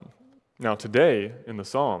Now today, in the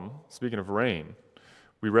psalm, speaking of rain,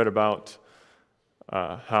 we read about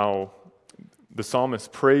how the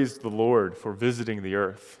psalmist praised the Lord for visiting the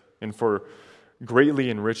earth and for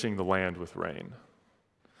greatly enriching the land with rain.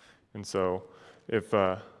 And so, if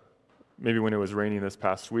maybe when it was raining this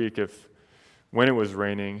past week, if when it was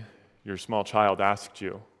raining, your small child asked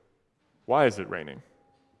you, "Why is it raining?"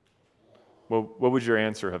 Well, what would your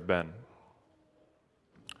answer have been?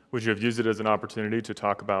 Would you have used it as an opportunity to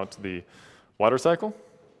talk about the water cycle?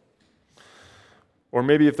 Or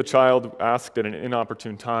maybe if the child asked at an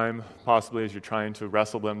inopportune time, possibly as you're trying to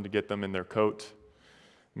wrestle them to get them in their coat,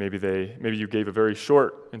 maybe you gave a very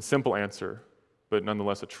short and simple answer, but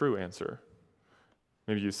nonetheless a true answer.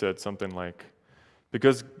 Maybe you said something like,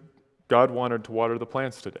 "Because God wanted to water the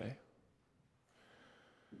plants today."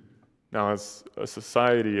 Now, as a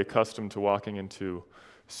society accustomed to walking into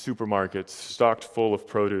supermarkets stocked full of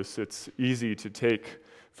produce, it's easy to take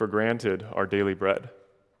for granted our daily bread.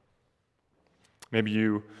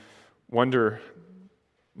 Maybe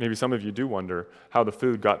some of you do wonder how the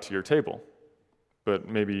food got to your table, but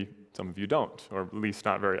maybe some of you don't, or at least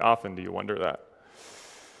not very often do you wonder that.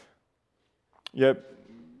 Yet,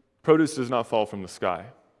 produce does not fall from the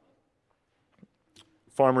sky.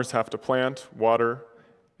 Farmers have to plant, water,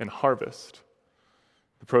 and harvest.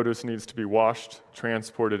 The produce needs to be washed,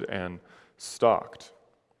 transported, and stocked.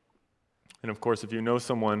 And of course, if you know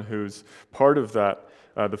someone who's part of that,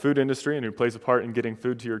 the food industry, and who plays a part in getting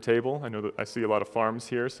food to your table, I know that I see a lot of farms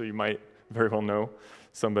here, so you might very well know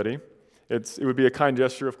somebody. It would be a kind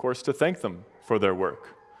gesture, of course, to thank them for their work,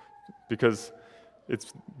 because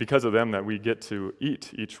it's because of them that we get to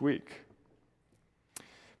eat each week.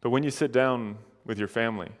 But when you sit down with your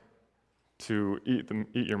family to eat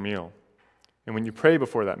your meal, and when you pray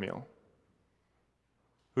before that meal,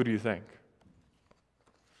 who do you thank?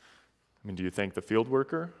 I mean, do you thank the field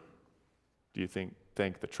worker? Do you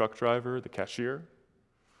thank the truck driver, the cashier?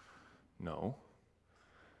 No.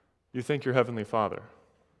 You thank your Heavenly Father.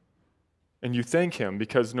 And you thank Him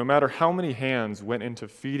because no matter how many hands went into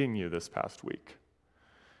feeding you this past week,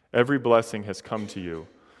 every blessing has come to you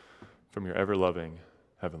from your ever-loving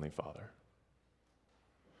Heavenly Father.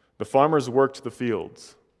 The farmers worked the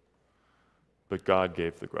fields, but God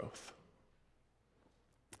gave the growth.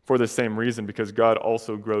 For the same reason, because God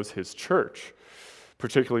also grows His church,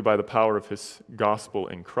 particularly by the power of His gospel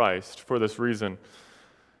in Christ. For this reason,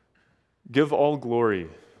 give all glory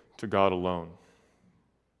to God alone.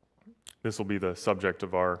 This will be the subject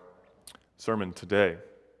of our sermon today.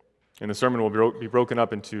 And the sermon will be broken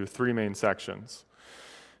up into three main sections.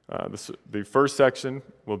 The first section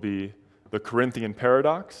will be the Corinthian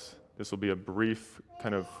paradox. This will be a brief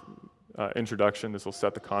kind of introduction. This will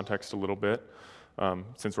set the context a little bit,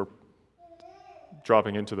 since we're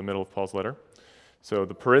dropping into the middle of Paul's letter. So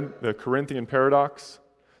the Corinthian paradox.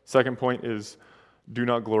 Second point is do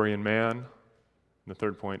not glory in man. And the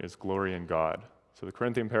third point is glory in God. So the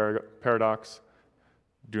Corinthian paradox,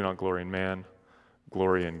 do not glory in man,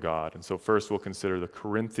 glory in God. And so first we'll consider the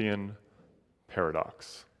Corinthian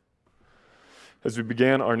paradox. As we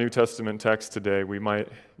began our New Testament text today, you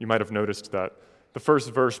might have noticed that the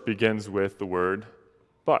first verse begins with the word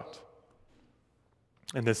but.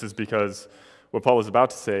 And this is because what Paul is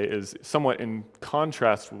about to say is somewhat in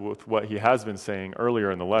contrast with what he has been saying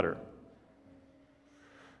earlier in the letter.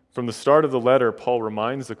 From the start of the letter, Paul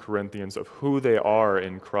reminds the Corinthians of who they are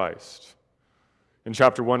in Christ. In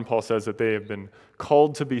chapter 1, Paul says that they have been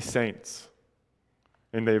called to be saints,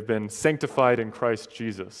 and they've been sanctified in Christ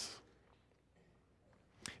Jesus.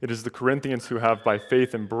 It is the Corinthians who have by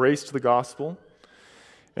faith embraced the gospel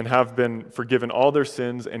and have been forgiven all their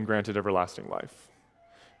sins and granted everlasting life.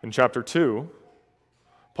 In chapter 2,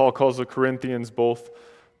 Paul calls the Corinthians both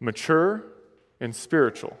mature and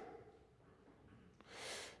spiritual.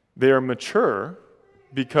 They are mature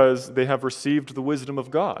because they have received the wisdom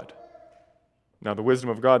of God. Now, the wisdom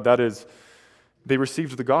of God, that is, they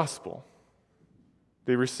received the gospel.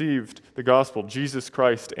 They received the gospel, Jesus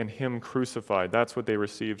Christ and Him crucified. That's what they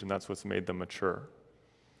received, and that's what's made them mature.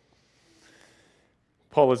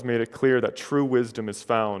 Paul has made it clear that true wisdom is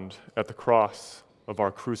found at the cross of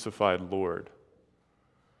our crucified Lord.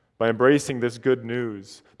 By embracing this good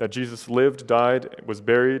news that Jesus lived, died, was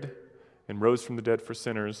buried, and rose from the dead for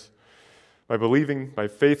sinners, by believing by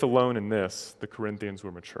faith alone in this, the Corinthians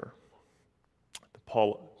were mature.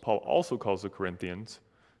 Paul also calls the Corinthians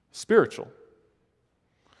spiritual.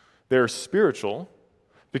 They are spiritual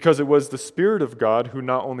because it was the Spirit of God who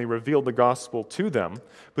not only revealed the gospel to them,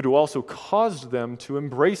 but who also caused them to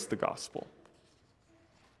embrace the gospel.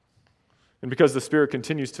 And because the Spirit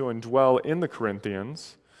continues to indwell in the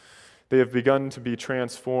Corinthians, They have begun to be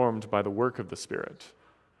transformed by the work of the Spirit.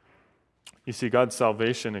 You see, God's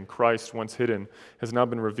salvation in Christ, once hidden, has now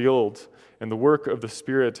been revealed, and the work of the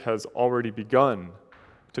Spirit has already begun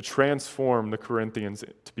to transform the Corinthians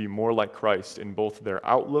to be more like Christ in both their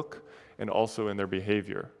outlook and also in their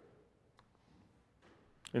behavior.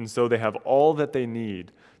 And so they have all that they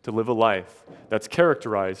need to live a life that's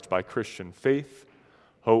characterized by Christian faith,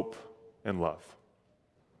 hope, and love.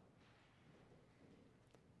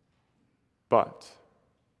 But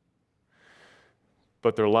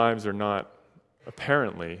their lives are not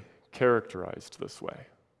apparently characterized this way.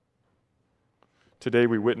 Today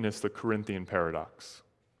we witness the Corinthian paradox.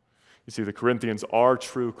 You see, the Corinthians are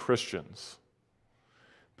true Christians,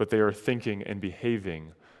 but they are thinking and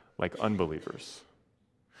behaving like unbelievers.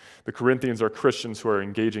 The Corinthians are Christians who are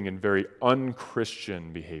engaging in very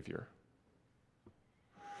unchristian behavior.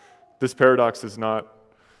 This paradox is not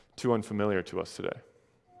too unfamiliar to us today.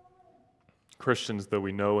 Christians, though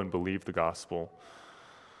we know and believe the gospel,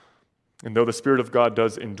 and though the Spirit of God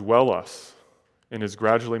does indwell us and is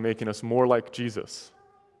gradually making us more like Jesus,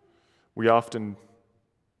 we often,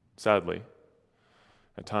 sadly,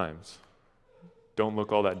 at times, don't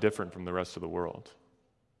look all that different from the rest of the world.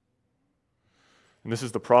 And this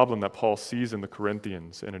is the problem that Paul sees in the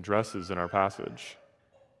Corinthians and addresses in our passage.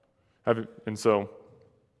 And so,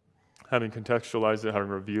 having contextualized it,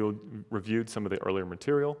 having reviewed some of the earlier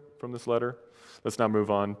material from this letter, let's now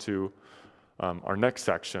move on to our next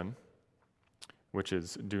section, which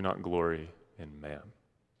is do not glory in man.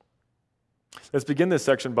 Let's begin this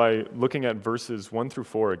section by looking at verses 1 through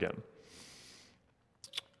 4 again.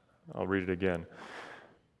 I'll read it again.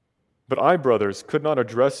 But I, brothers, could not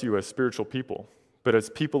address you as spiritual people, but as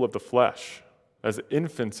people of the flesh, as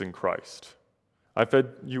infants in Christ. I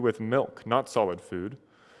fed you with milk, not solid food,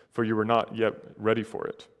 for you were not yet ready for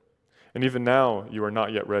it. And even now you are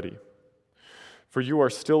not yet ready. For you are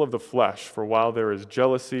still of the flesh, for while there is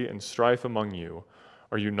jealousy and strife among you,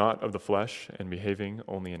 are you not of the flesh and behaving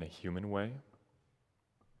only in a human way?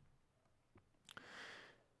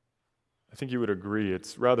 I think you would agree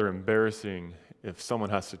it's rather embarrassing if someone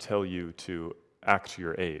has to tell you to act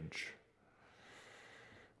your age.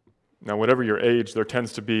 Now, whatever your age, there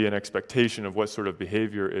tends to be an expectation of what sort of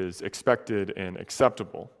behavior is expected and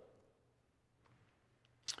acceptable.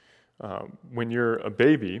 When you're a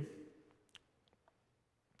baby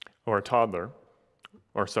or a toddler,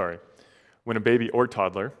 when a baby or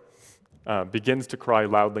toddler begins to cry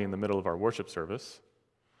loudly in the middle of our worship service,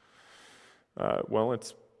 well,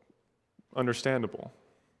 it's understandable.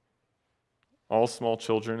 All small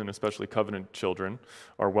children, and especially covenant children,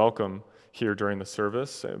 are welcome here during the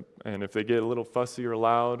service, and if they get a little fussy or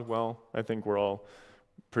loud, well, I think we're all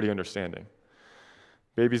pretty understanding.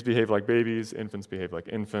 Babies behave like babies, infants behave like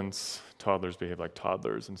infants, toddlers behave like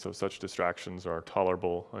toddlers, and so such distractions are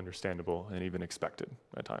tolerable, understandable, and even expected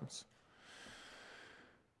at times.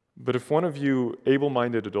 But if one of you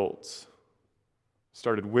able-minded adults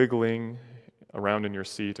started wiggling around in your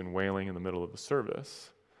seat and wailing in the middle of the service,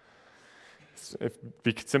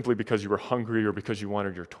 simply because you were hungry or because you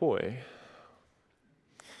wanted your toy,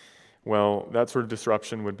 well, that sort of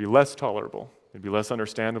disruption would be less tolerable. It'd be less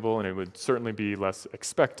understandable, and it would certainly be less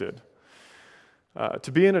expected.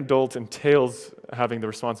 To be an adult entails having the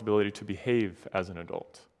responsibility to behave as an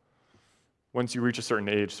adult. Once you reach a certain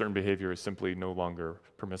age, certain behavior is simply no longer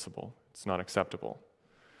permissible. It's not acceptable.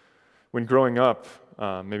 When growing up,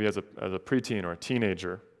 maybe as a preteen or a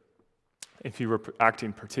teenager, if you were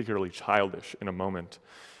acting particularly childish in a moment,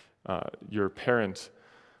 your parent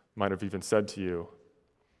might have even said to you,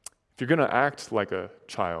 if you're going to act like a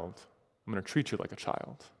child, I'm going to treat you like a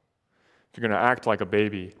child. If you're going to act like a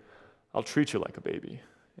baby, I'll treat you like a baby.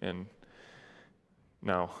 And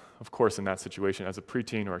now, of course, in that situation, as a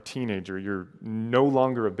preteen or a teenager, you're no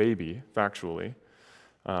longer a baby, factually.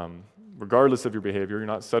 Regardless of your behavior, you're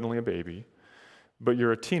not suddenly a baby, but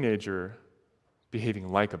you're a teenager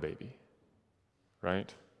behaving like a baby,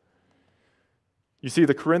 right? You see,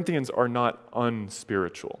 the Corinthians are not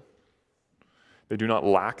unspiritual. They do not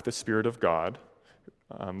lack the Spirit of God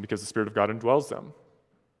because the Spirit of God indwells them.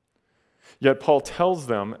 Yet Paul tells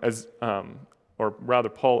them,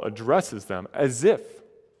 Paul addresses them as if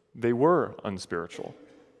they were unspiritual.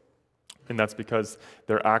 And that's because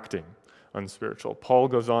they're acting unspiritual. Paul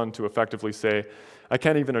goes on to effectively say, I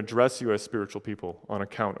can't even address you as spiritual people on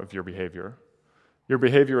account of your behavior. Your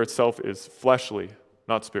behavior itself is fleshly,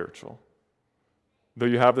 not spiritual. Though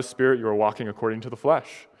you have the Spirit, you are walking according to the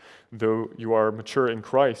flesh. Though you are mature in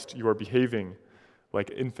Christ, you are behaving like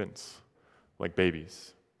infants, like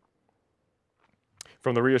babies.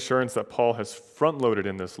 From the reassurance that Paul has front-loaded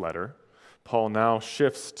in this letter, Paul now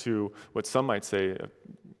shifts to what some might say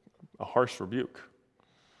a harsh rebuke.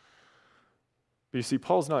 But you see,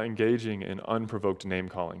 Paul's not engaging in unprovoked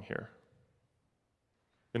name-calling here.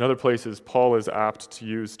 In other places, Paul is apt to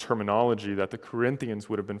use terminology that the Corinthians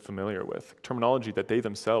would have been familiar with, terminology that they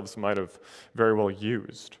themselves might have very well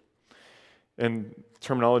used, and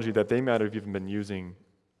terminology that they might have even been using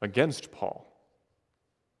against Paul.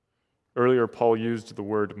 Earlier, Paul used the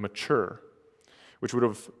word mature, which would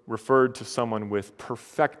have referred to someone with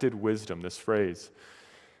perfected wisdom. This phrase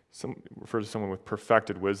refers to someone with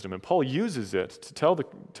perfected wisdom. And Paul uses it to tell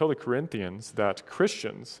the Corinthians that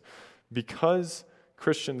Christians, because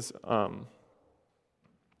Christians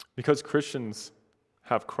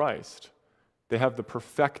have Christ, they have the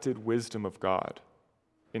perfected wisdom of God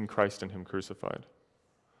in Christ and Him crucified.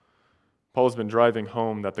 Paul has been driving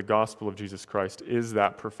home that the gospel of Jesus Christ is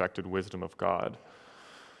that perfected wisdom of God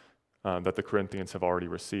that the Corinthians have already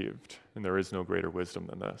received, and there is no greater wisdom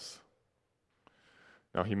than this.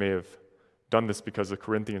 Now, he may have done this because the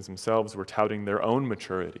Corinthians themselves were touting their own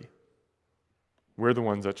maturity. We're the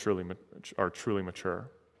ones that are truly mature.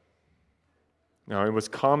 Now, it was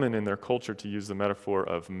common in their culture to use the metaphor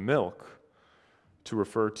of milk to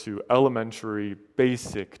refer to elementary,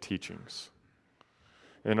 basic teachings,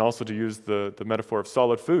 and also to use the metaphor of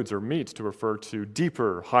solid foods or meat to refer to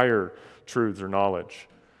deeper, higher truths or knowledge.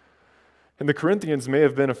 And the Corinthians may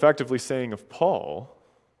have been effectively saying of Paul's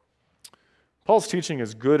teaching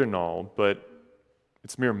is good and all, but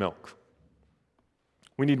it's mere milk.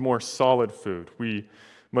 We need more solid food. We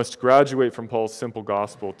must graduate from Paul's simple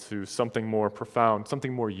gospel to something more profound,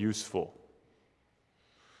 something more useful.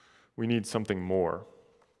 We need something more.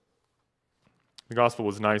 The gospel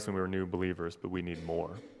was nice when we were new believers, but we need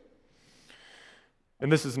more.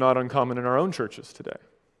 And this is not uncommon in our own churches today.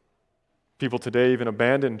 People today even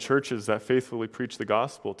abandon churches that faithfully preach the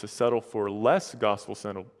gospel to settle for less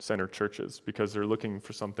gospel-centered churches because they're looking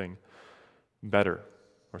for something better,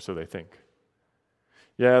 or so they think.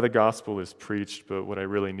 Yeah, the gospel is preached, but what I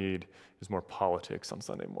really need is more politics on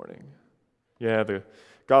Sunday morning. Yeah, the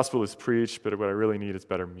gospel is preached, but what I really need is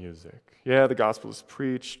better music. Yeah, the gospel is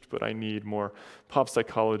preached, but I need more pop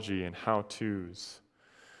psychology and how-tos.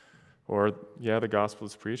 Or, yeah, the gospel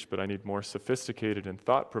is preached, but I need more sophisticated and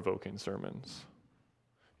thought-provoking sermons.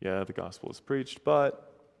 Yeah, the gospel is preached,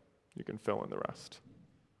 but you can fill in the rest.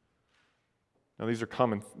 Now, these are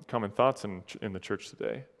common thoughts in the church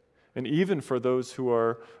today. And even for those who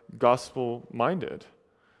are gospel-minded,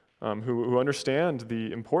 who understand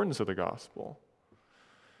the importance of the gospel,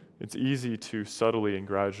 it's easy to subtly and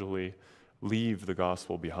gradually leave the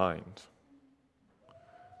gospel behind.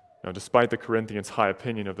 Now, despite the Corinthians' high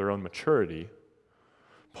opinion of their own maturity,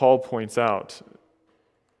 Paul points out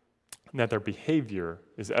that their behavior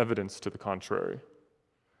is evidence to the contrary.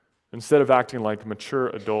 Instead of acting like mature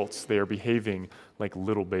adults, they are behaving like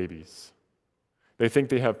little babies. They think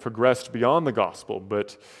they have progressed beyond the gospel,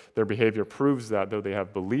 but their behavior proves that though they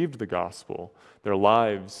have believed the gospel, their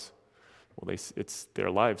lives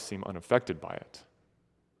seem unaffected by it.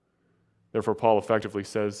 Therefore, Paul effectively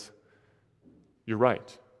says, "You're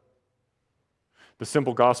right. The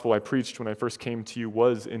simple gospel I preached when I first came to you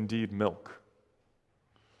was indeed milk.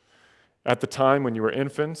 At the time when you were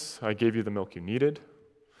infants, I gave you the milk you needed.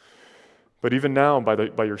 But even now,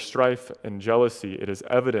 by your strife and jealousy, it is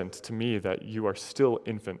evident to me that you are still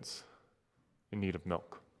infants in need of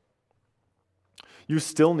milk. You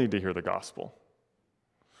still need to hear the gospel.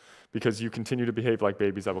 Because you continue to behave like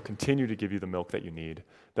babies, I will continue to give you the milk that you need.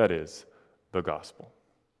 That is, the gospel."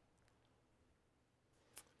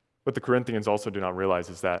 What the Corinthians also do not realize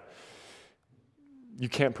is that you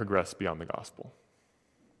can't progress beyond the gospel.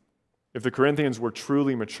 If the Corinthians were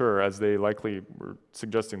truly mature, as they likely were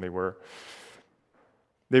suggesting they were,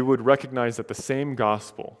 they would recognize that the same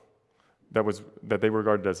gospel that they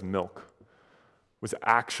regarded as milk was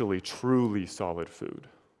actually truly solid food.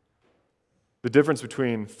 The difference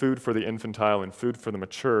between food for the infantile and food for the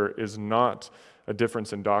mature is not a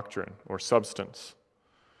difference in doctrine or substance.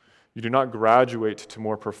 You do not graduate to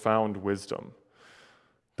more profound wisdom.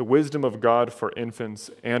 The wisdom of God for infants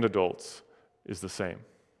and adults is the same.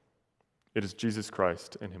 It is Jesus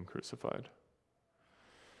Christ and Him crucified.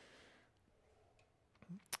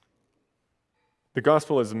 The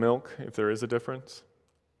gospel as milk, if there is a difference,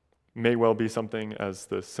 may well be something as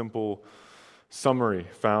the simple summary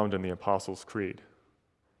found in the Apostles' Creed.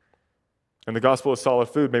 And the gospel as solid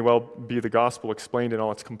food may well be the gospel explained in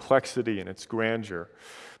all its complexity and its grandeur.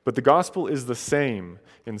 But the gospel is the same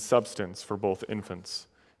in substance for both infants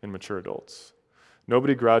and mature adults.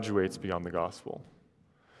 Nobody graduates beyond the gospel,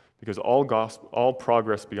 because all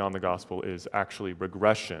progress beyond the gospel is actually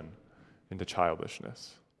regression into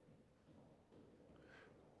childishness.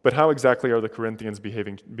 But how exactly are the Corinthians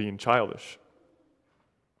being childish?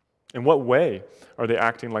 In what way are they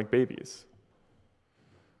acting like babies?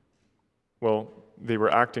 Well, they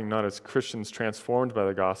were acting not as Christians transformed by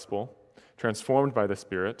the gospel, transformed by the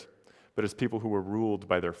Spirit, but as people who were ruled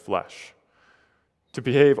by their flesh. To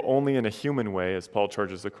behave only in a human way, as Paul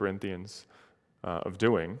charges the Corinthians of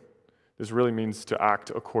doing, this really means to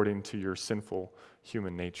act according to your sinful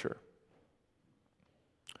human nature.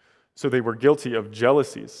 So they were guilty of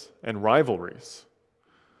jealousies and rivalries,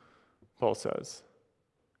 Paul says.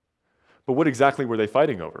 But what exactly were they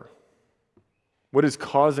fighting over? What is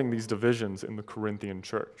causing these divisions in the Corinthian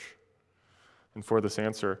church? And for this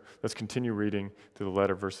answer, let's continue reading through the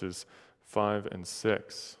letter, verses 5 and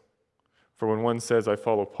 6. For when one says, I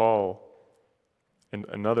follow Paul, and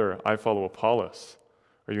another, I follow Apollos,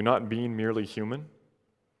 are you not being merely human?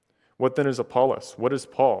 What then is Apollos? What is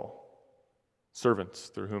Paul? Servants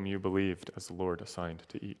through whom you believed, as the Lord assigned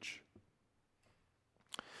to each.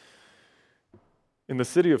 In the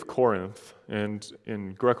city of Corinth, and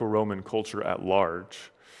in Greco-Roman culture at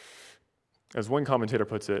large, as one commentator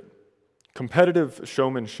puts it, competitive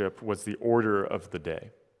showmanship was the order of the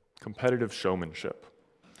day. Competitive showmanship.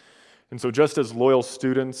 And so just as loyal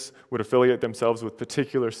students would affiliate themselves with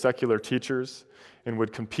particular secular teachers and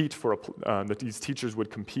would compete for, that these teachers would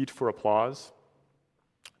compete for applause,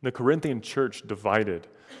 the Corinthian church divided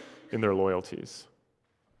in their loyalties.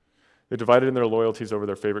 They divided in their loyalties over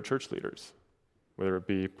their favorite church leaders, whether it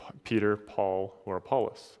be Peter, Paul, or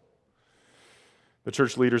Apollos. The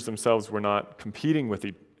church leaders themselves were not competing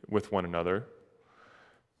with one another.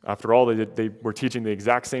 After all, they were teaching the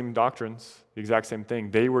exact same doctrines, the exact same thing.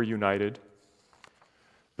 They were united.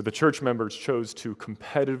 But the church members chose to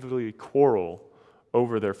competitively quarrel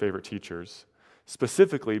over their favorite teachers,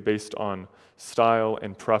 specifically based on style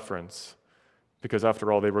and preference, because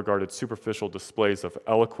after all, they regarded superficial displays of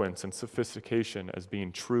eloquence and sophistication as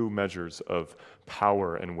being true measures of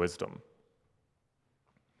power and wisdom.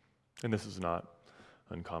 And this is not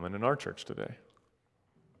uncommon in our church today.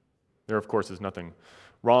 There, of course, is nothing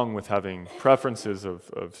wrong with having preferences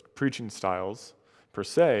of preaching styles per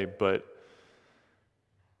se, but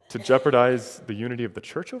to jeopardize the unity of the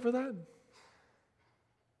church over that?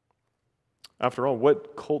 After all,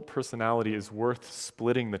 what cult personality is worth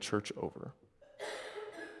splitting the church over?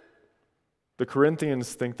 The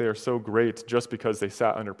Corinthians think they are so great just because they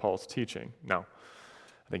sat under Paul's teaching. Now,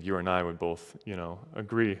 I think you and I would both,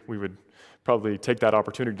 agree. We would probably take that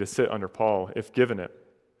opportunity to sit under Paul if given it.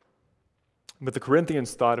 But the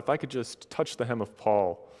Corinthians thought, if I could just touch the hem of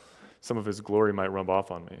Paul, some of his glory might rub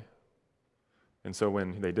off on me. And so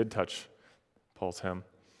when they did touch Paul's hem,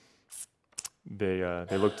 they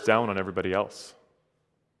looked down on everybody else,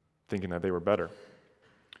 thinking that they were better.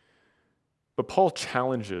 But Paul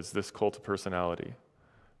challenges this cult of personality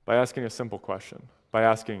by asking a simple question, by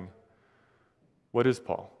asking, what is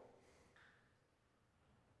Paul?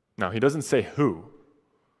 Now, he doesn't say who.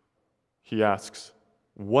 He asks,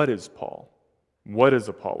 what is Paul? What is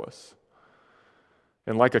Apollos?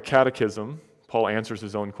 And like a catechism, Paul answers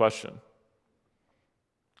his own question.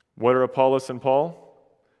 What are Apollos and Paul?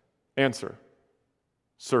 Answer,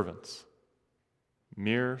 servants,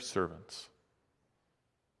 mere servants.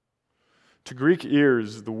 To Greek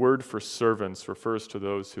ears, the word for servants refers to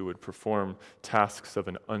those who would perform tasks of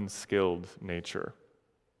an unskilled nature.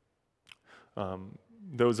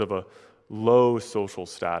 Those of a low social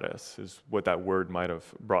status is what that word might have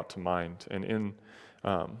brought to mind. And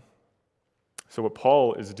so what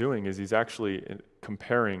Paul is doing is he's actually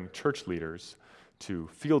comparing church leaders to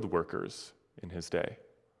field workers in his day.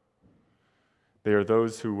 They are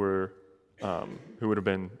those who would have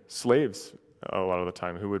been slaves a lot of the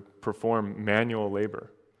time, who would perform manual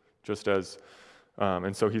labor, just as,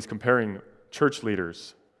 and so he's comparing church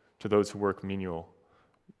leaders to those who work menial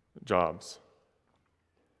jobs.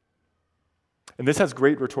 And this has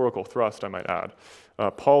great rhetorical thrust, I might add.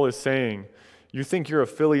 Paul is saying, you think you're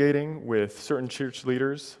affiliating with certain church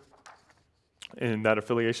leaders, and that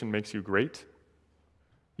affiliation makes you great?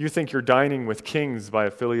 You think you're dining with kings by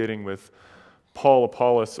affiliating with Paul,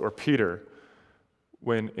 Apollos, or Peter,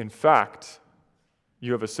 when in fact,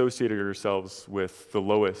 you have associated yourselves with the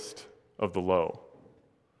lowest of the low.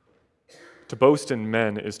 To boast in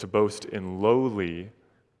men is to boast in lowly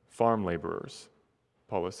farm laborers,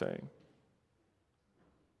 Paul is saying.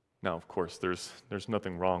 Now, of course, there's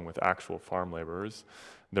nothing wrong with actual farm laborers.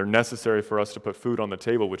 They're necessary for us to put food on the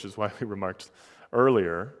table, which is why we remarked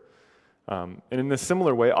earlier. And in a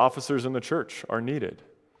similar way, officers in the church are needed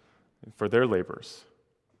for their labors.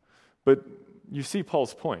 But you see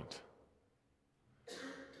Paul's point.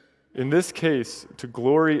 In this case, to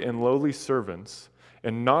glory in lowly servants,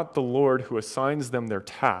 and not the Lord who assigns them their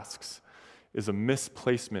tasks, is a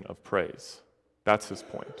misplacement of praise. That's his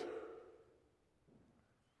point.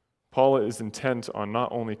 Paul is intent on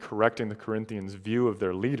not only correcting the Corinthians' view of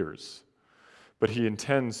their leaders, but he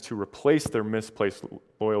intends to replace their misplaced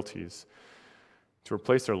loyalties,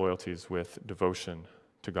 with devotion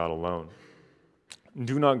to God alone.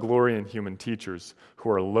 Do not glory in human teachers who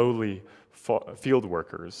are lowly field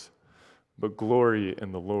workers, but glory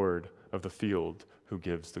in the Lord of the field who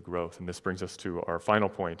gives the growth. And this brings us to our final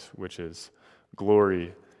point, which is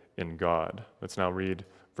glory in God. Let's now read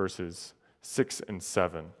verses 6 and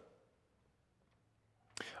 7.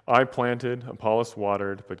 I planted, Apollos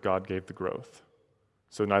watered, but God gave the growth.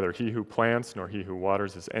 So neither he who plants nor he who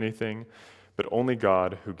waters is anything, but only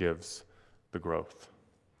God who gives the growth.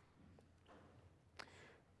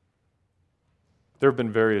 There have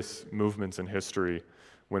been various movements in history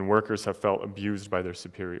when workers have felt abused by their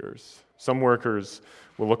superiors. Some workers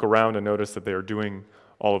will look around and notice that they are doing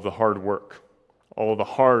all of the hard work, all of the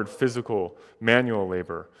hard physical manual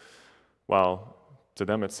labor, while to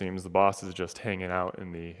them it seems the boss is just hanging out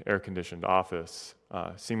in the air-conditioned office,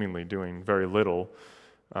 seemingly doing very little,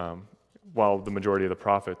 while the majority of the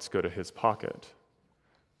profits go to his pocket.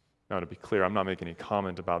 Now, to be clear, I'm not making any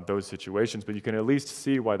comment about those situations, but you can at least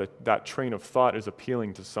see why that train of thought is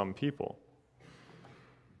appealing to some people.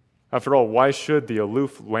 After all, why should the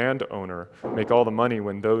aloof landowner make all the money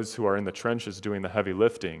when those who are in the trenches doing the heavy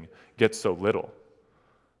lifting get so little?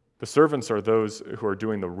 The servants are those who are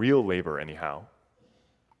doing the real labor anyhow.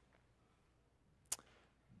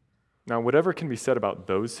 Now, whatever can be said about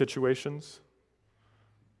those situations,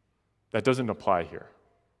 that doesn't apply here.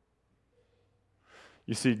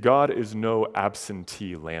 You see, God is no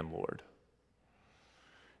absentee landlord.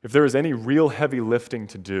 If there is any real heavy lifting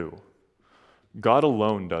to do, God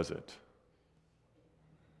alone does it.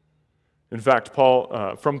 In fact,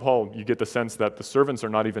 from Paul, you get the sense that the servants are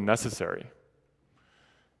not even necessary.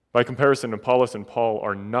 By comparison, Apollos and Paul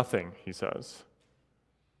are nothing, he says.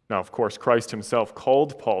 Now, of course, Christ himself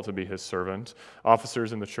called Paul to be his servant.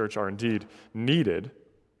 Officers in the church are indeed needed,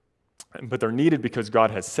 but they're needed because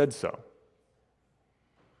God has said so.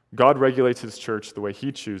 God regulates his church the way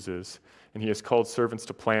he chooses, and he has called servants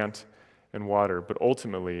to plant and water, but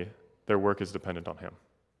ultimately, their work is dependent on him.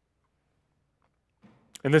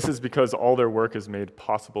 And this is because all their work is made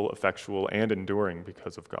possible, effectual, and enduring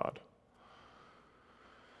because of God.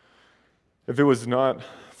 If it was not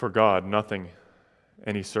for God, nothing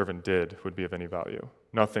any servant did would be of any value.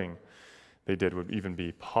 Nothing they did would even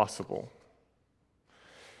be possible.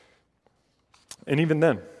 And even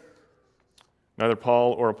then, neither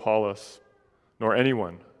Paul or Apollos, nor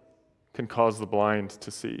anyone, can cause the blind to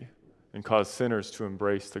see and cause sinners to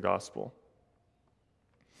embrace the gospel.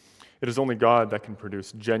 It is only God that can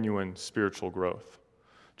produce genuine spiritual growth.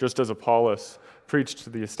 Just as Apollos preached to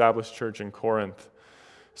the established church in Corinth,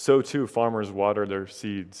 so too farmers water their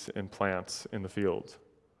seeds and plants in the field.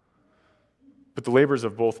 But the labors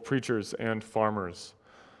of both preachers and farmers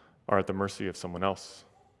are at the mercy of someone else.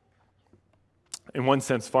 In one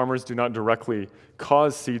sense, farmers do not directly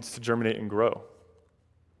cause seeds to germinate and grow.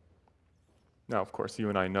 Now, of course, you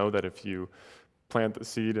and I know that if you plant the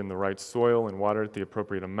seed in the right soil and water it the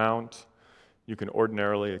appropriate amount, you can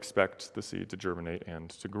ordinarily expect the seed to germinate and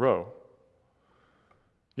to grow.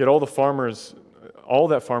 Yet all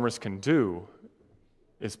that farmers can do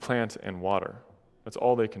is plant and water. That's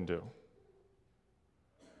all they can do.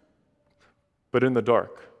 But in the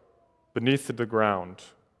dark, beneath the ground,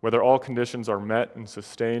 whether all conditions are met and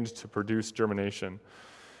sustained to produce germination,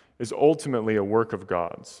 is ultimately a work of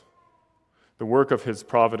God's, the work of his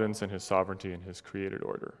providence and his sovereignty and his created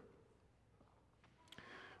order.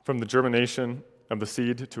 From the germination of the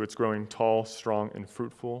seed to its growing tall, strong, and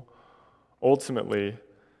fruitful, ultimately,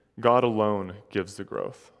 God alone gives the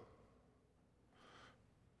growth.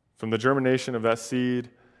 From the germination of that seed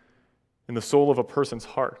in the soul of a person's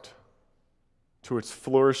heart to its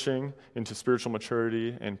flourishing into spiritual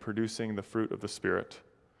maturity and producing the fruit of the Spirit,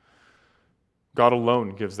 God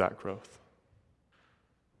alone gives that growth.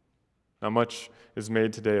 Now, much is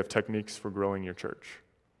made today of techniques for growing your church.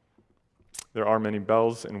 There are many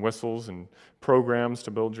bells and whistles and programs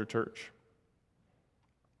to build your church.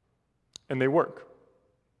 And they work.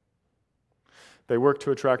 They work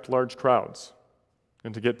to attract large crowds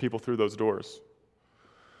and to get people through those doors.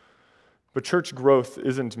 But church growth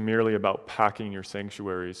isn't merely about packing your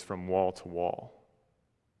sanctuaries from wall to wall.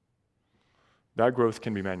 That growth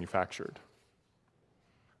can be manufactured.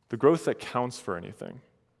 The growth that counts for anything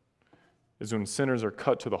is when sinners are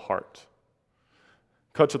cut to the heart,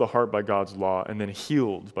 cut to the heart by God's law, and then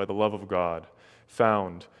healed by the love of God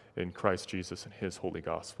found in Christ Jesus and his holy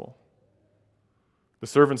gospel. The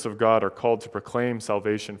servants of God are called to proclaim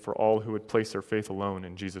salvation for all who would place their faith alone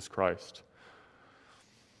in Jesus Christ.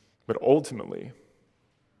 But ultimately,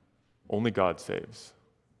 only God saves.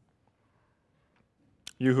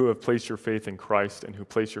 You who have placed your faith in Christ and who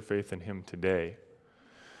place your faith in him today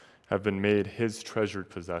have been made his treasured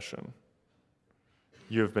possession.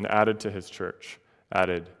 You have been added to his church,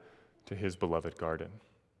 added to his beloved garden.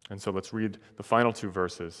 And so let's read the final two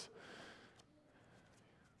verses.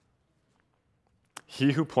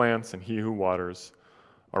 He who plants and he who waters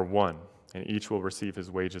are one, and each will receive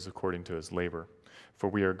his wages according to his labor. For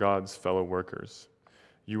we are God's fellow workers.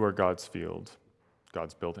 You are God's field,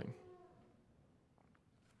 God's building.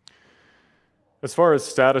 As far as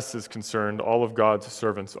status is concerned, all of God's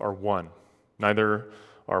servants are one. Neither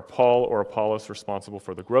are Paul or Apollos responsible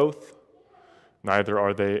for the growth. Neither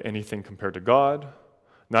are they anything compared to God.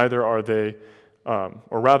 Neither are they, or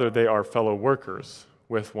rather, they are fellow workers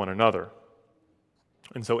with one another.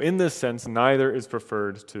 And so in this sense, neither is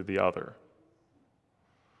preferred to the other.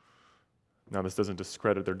 Now, this doesn't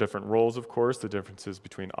discredit their different roles, of course. The differences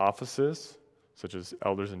between offices, such as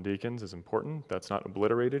elders and deacons, is important. That's not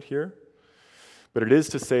obliterated here. But it is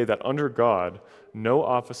to say that under God, no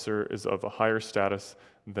officer is of a higher status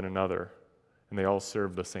than another, and they all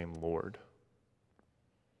serve the same Lord.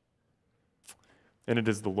 And it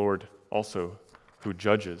is the Lord also who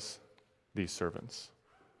judges these servants.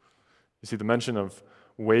 You see, the mention of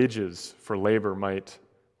wages for labor might,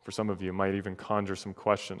 for some of you, might even conjure some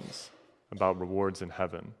questions about rewards in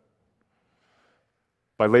heaven.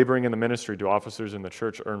 By laboring in the ministry, do officers in the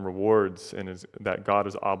church earn rewards that God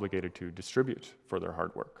is obligated to distribute for their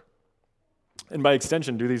hard work? And by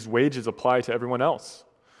extension, do these wages apply to everyone else?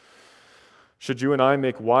 Should you and I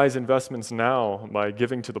make wise investments now by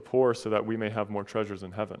giving to the poor so that we may have more treasures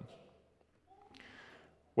in heaven?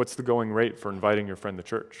 What's the going rate for inviting your friend to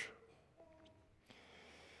church?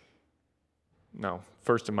 Now,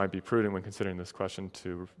 first, it might be prudent when considering this question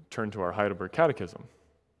to turn to our Heidelberg Catechism,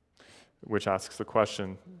 which asks the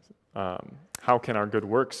question, how can our good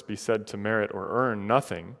works be said to merit or earn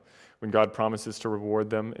nothing when God promises to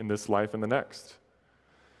reward them in this life and the next?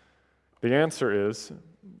 The answer is,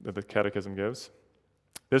 that the Catechism gives,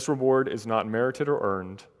 this reward is not merited or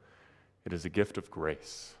earned, it is a gift of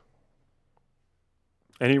grace.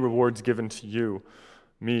 Any rewards given to you,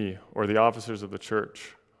 me, or the officers of the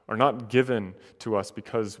church are not given to us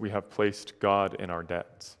because we have placed God in our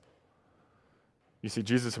debts. You see,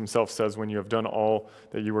 Jesus himself says, when you have done all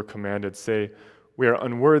that you were commanded, say, we are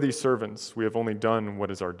unworthy servants, we have only done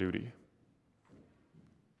what is our duty.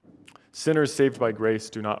 Sinners saved by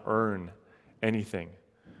grace do not earn anything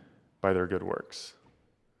by their good works.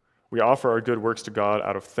 We offer our good works to God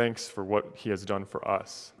out of thanks for what he has done for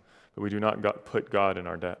us, but we do not put God in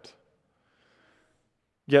our debt.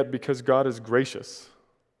 Yet, because God is gracious,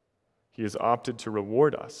 he has opted to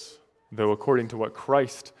reward us, though according to what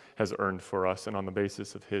Christ has earned for us and on the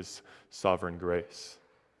basis of his sovereign grace.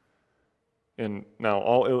 And now,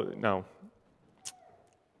 all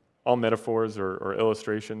metaphors or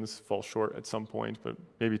illustrations fall short at some point, but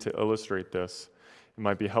maybe to illustrate this, it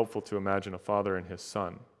might be helpful to imagine a father and his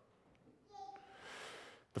son.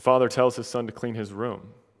 The father tells his son to clean his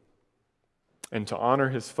room. And to honor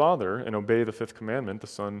his father and obey the fifth commandment, the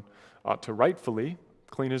son ought to rightfully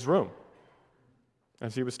clean his room,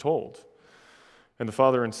 as he was told. And the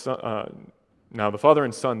father and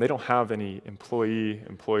son, they don't have any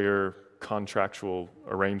employee-employer contractual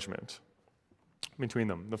arrangement between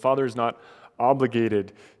them. The father is not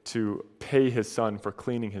obligated to pay his son for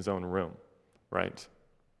cleaning his own room, right?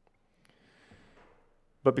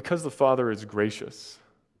 But because the father is gracious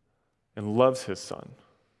and loves his son,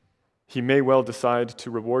 he may well decide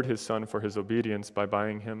to reward his son for his obedience by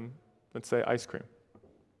buying him, let's say, ice cream.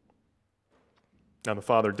 Now, the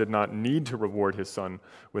father did not need to reward his son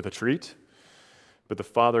with a treat, but the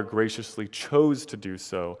father graciously chose to do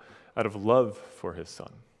so out of love for his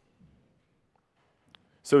son.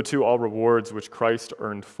 So too, all rewards which Christ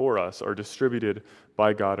earned for us are distributed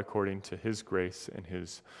by God according to his grace and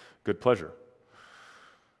his good pleasure.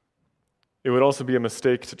 It would also be a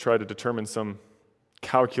mistake to try to determine some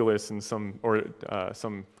calculus and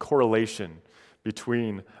some correlation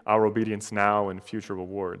between our obedience now and future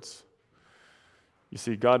rewards. You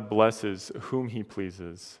see, God blesses whom he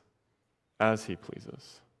pleases as he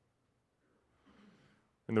pleases.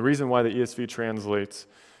 And the reason why the ESV translates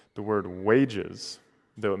the word wages,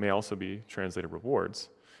 though it may also be translated rewards,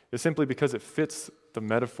 is simply because it fits the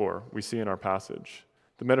metaphor we see in our passage,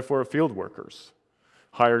 the metaphor of field workers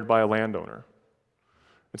hired by a landowner.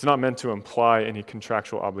 It's not meant to imply any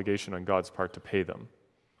contractual obligation on God's part to pay them.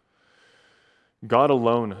 God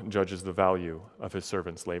alone judges the value of his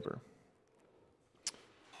servant's labor.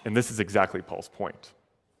 And this is exactly Paul's point.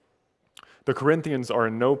 The Corinthians are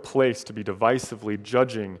in no place to be divisively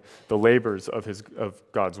judging the labors of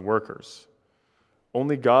God's workers.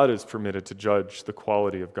 Only God is permitted to judge the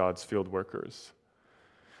quality of God's field workers.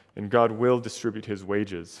 And God will distribute his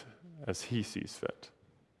wages as he sees fit.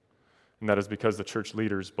 And that is because the church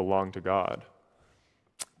leaders belong to God.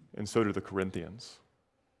 And so do the Corinthians.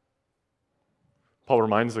 Paul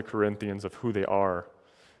reminds the Corinthians of who they are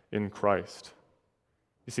in Christ.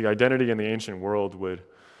 You see, identity in the ancient world would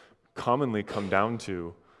commonly come down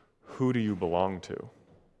to, who do you belong to?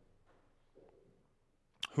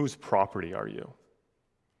 Whose property are you?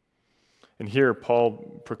 And here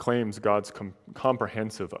Paul proclaims God's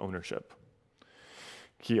comprehensive ownership.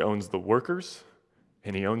 He owns the workers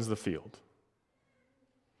and he owns the field.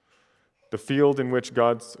 The field in which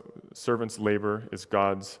God's servants labor is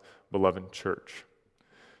God's beloved church.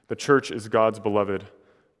 The church is God's beloved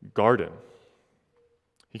garden.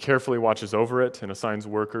 He carefully watches over it and assigns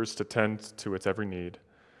workers to tend to its every need.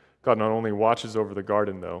 God not only watches over the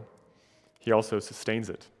garden, though, he also sustains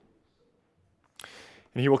it.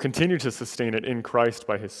 And he will continue to sustain it in Christ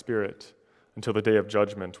by his Spirit until the day of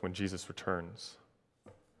judgment when Jesus returns.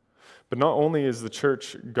 But not only is the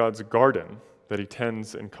church God's garden that he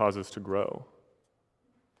tends and causes to grow,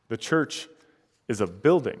 the church is a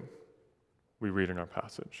building, we read in our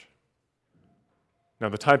passage. Now,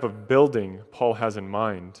 the type of building Paul has in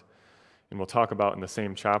mind, and we'll talk about in the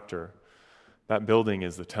same chapter, that building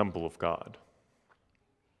is the temple of God.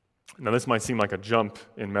 Now, this might seem like a jump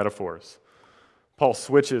in metaphors. Paul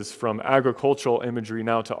switches from agricultural imagery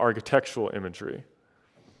now to architectural imagery.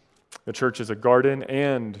 The church is a garden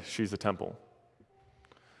and she's a temple.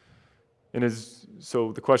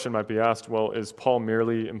 So the question might be asked, well, is Paul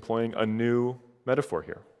merely employing a new metaphor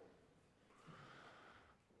here?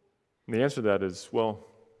 And the answer to that is, well,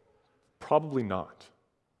 probably not.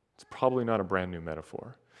 It's probably not a brand new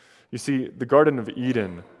metaphor. You see, the Garden of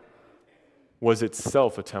Eden was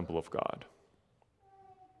itself a temple of God.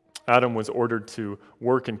 Adam was ordered to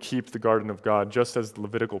work and keep the garden of God, just as the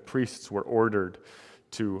Levitical priests were ordered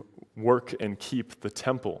to work and keep the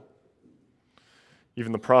temple.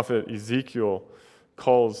 Even the prophet Ezekiel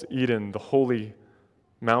calls Eden the holy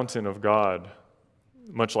mountain of God,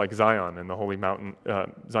 much like Zion, and the holy mountain.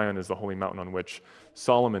 Zion is the holy mountain on which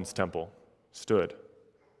Solomon's temple stood.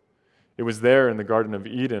 It was there in the Garden of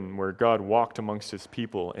Eden where God walked amongst his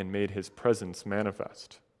people and made his presence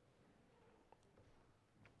manifest.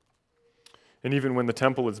 And even when the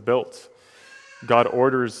temple is built, God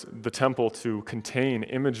orders the temple to contain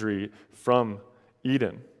imagery from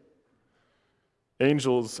Eden.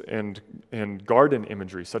 Angels and garden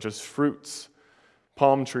imagery, such as fruits,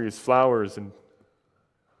 palm trees, flowers, and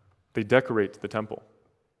they decorate the temple.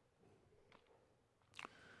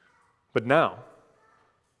 But now,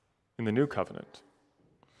 in the new covenant,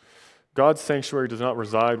 God's sanctuary does not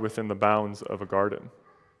reside within the bounds of a garden,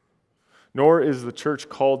 nor is the church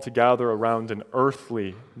called to gather around an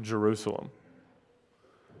earthly Jerusalem.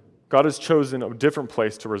 God has chosen a different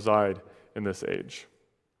place to reside in this age.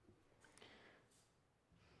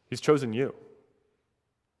 He's chosen you.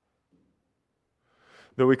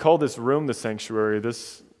 Though we call this room the sanctuary,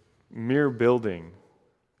 this mere building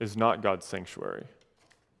is not God's sanctuary.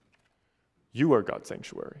 You are God's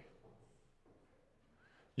sanctuary.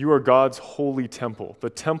 You are God's holy temple. The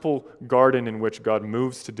temple garden in which God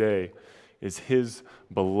moves today is his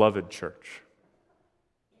beloved church.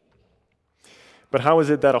 But how is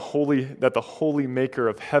it that the holy maker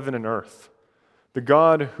of heaven and earth, the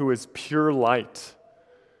God who is pure light,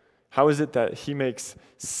 how is it that he makes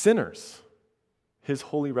sinners his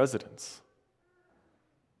holy residence?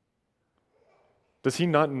 Does he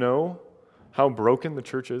not know how broken the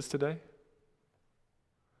church is today?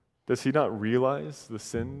 Does he not realize the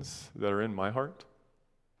sins that are in my heart?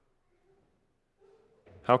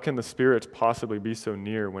 How can the Spirit possibly be so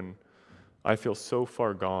near when I feel so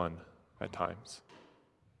far gone at times?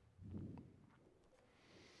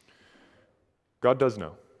 God does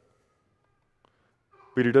know,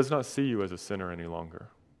 but he does not see you as a sinner any longer.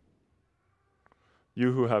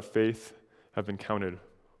 You who have faith have been counted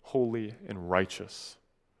holy and righteous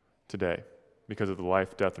today because of the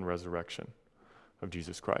life, death, and resurrection of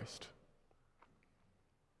Jesus Christ.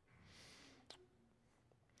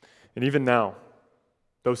 And even now,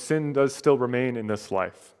 though sin does still remain in this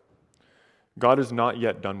life, God is not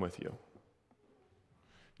yet done with you.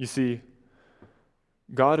 You see,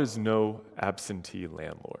 God is no absentee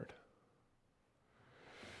landlord.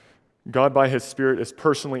 God, by his Spirit, is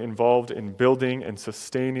personally involved in building and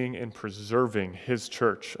sustaining and preserving his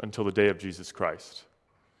church until the day of Jesus Christ.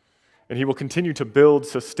 And he will continue to build,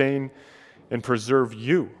 sustain, and preserve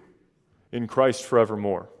you in Christ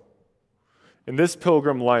forevermore. In this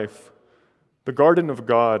pilgrim life, the garden of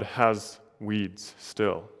God has weeds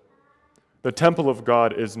still. The temple of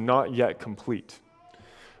God is not yet complete.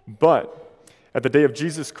 But at the day of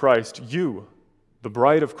Jesus Christ, you, the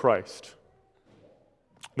bride of Christ,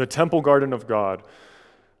 the temple garden of God,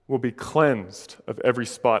 will be cleansed of every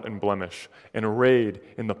spot and blemish and arrayed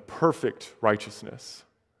in the perfect righteousness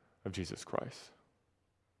of Jesus Christ.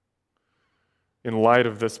 In light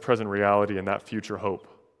of this present reality and that future hope,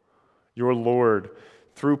 your Lord,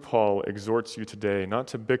 through Paul, exhorts you today not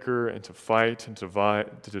to bicker and to fight and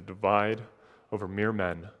to divide over mere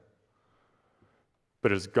men,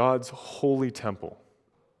 but as God's holy temple,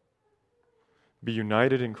 be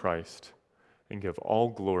united in Christ and give all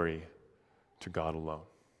glory to God alone.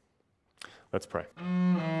 Let's pray.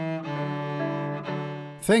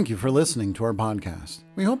 Thank you for listening to our podcast.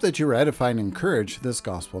 We hope that you were edified and encouraged through this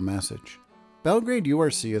gospel message. Belgrade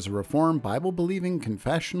URC is a Reformed Bible-believing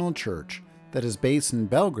confessional church that is based in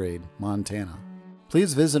Belgrade, Montana.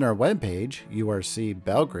 Please visit our webpage,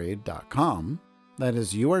 urcbelgrade.com. That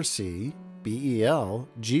is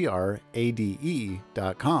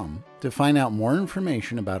urcbelgrade.com to find out more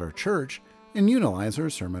information about our church and utilize our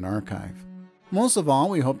sermon archive. Most of all,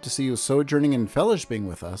 we hope to see you sojourning and fellowshipping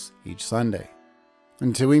with us each Sunday.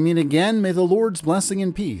 Until we meet again, may the Lord's blessing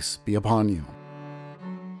and peace be upon you.